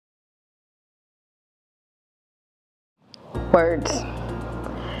Words,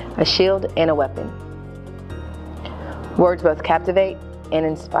 a shield and a weapon. Words both captivate and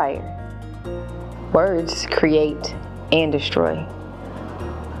inspire. Words create and destroy.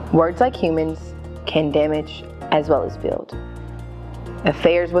 Words, like humans, can damage as well as build.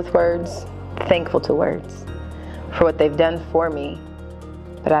 Affairs with words, thankful to words for what they've done for me,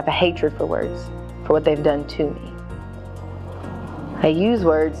 but I have a hatred for words for what they've done to me. I use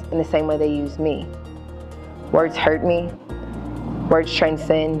words in the same way they use me. Words hurt me. Words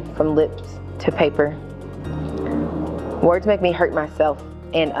transcend from lips to paper. Words make me hurt myself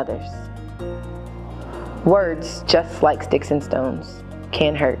and others. Words, just like sticks and stones,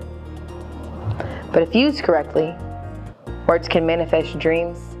 can hurt. But if used correctly, words can manifest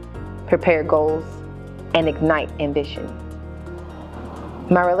dreams, prepare goals, and ignite ambition.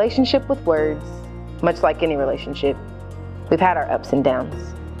 My relationship with words, much like any relationship, we've had our ups and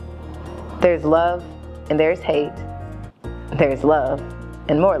downs. There's love and there's hate. There's love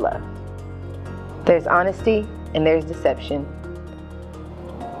and more love. There's honesty and there's deception.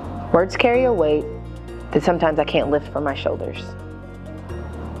 Words carry a weight that sometimes I can't lift from my shoulders.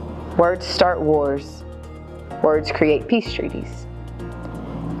 Words start wars. Words create peace treaties.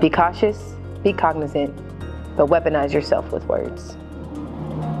 Be cautious, be cognizant, but weaponize yourself with words.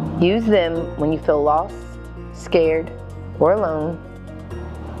 Use them when you feel lost, scared, or alone.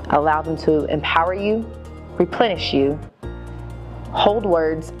 Allow them to empower you, replenish you. Hold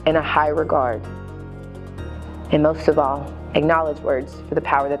words in a high regard. And most of all, acknowledge words for the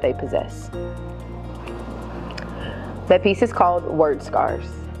power that they possess. That piece is called Word Scars.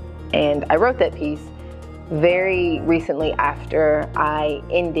 And I wrote that piece very recently after I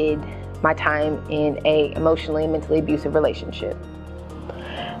ended my time in an emotionally and mentally abusive relationship.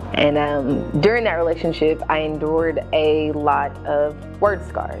 And during that relationship, I endured a lot of word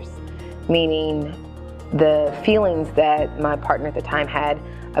scars, meaning the feelings that my partner at the time had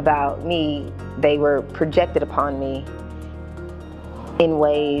about me, they were projected upon me in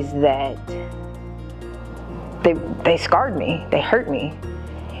ways that they scarred me, they hurt me.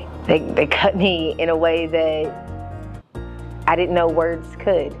 They cut me in a way that I didn't know words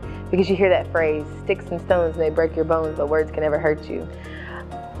could. Because you hear that phrase, sticks and stones may break your bones, but words can never hurt you.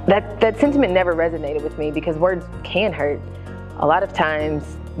 That sentiment never resonated with me because words can hurt. A lot of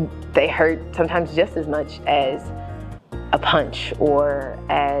times they hurt sometimes just as much as a punch or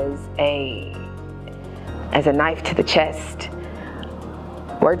as a knife to the chest.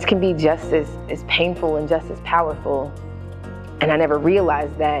 Words can be just as painful and just as powerful. And I never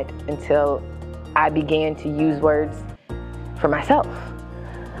realized that until I began to use words for myself.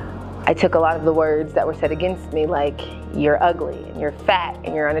 I took a lot of the words that were said against me, like you're ugly and you're fat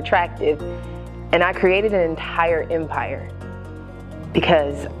and you're unattractive, and I created an entire empire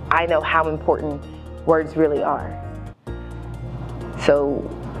because I know how important words really are. So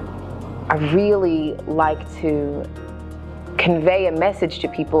I really like to convey a message to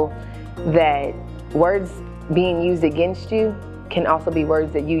people that words being used against you can also be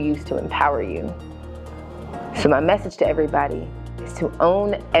words that you use to empower you. So my message to everybody is to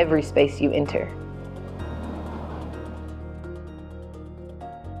own every space you enter.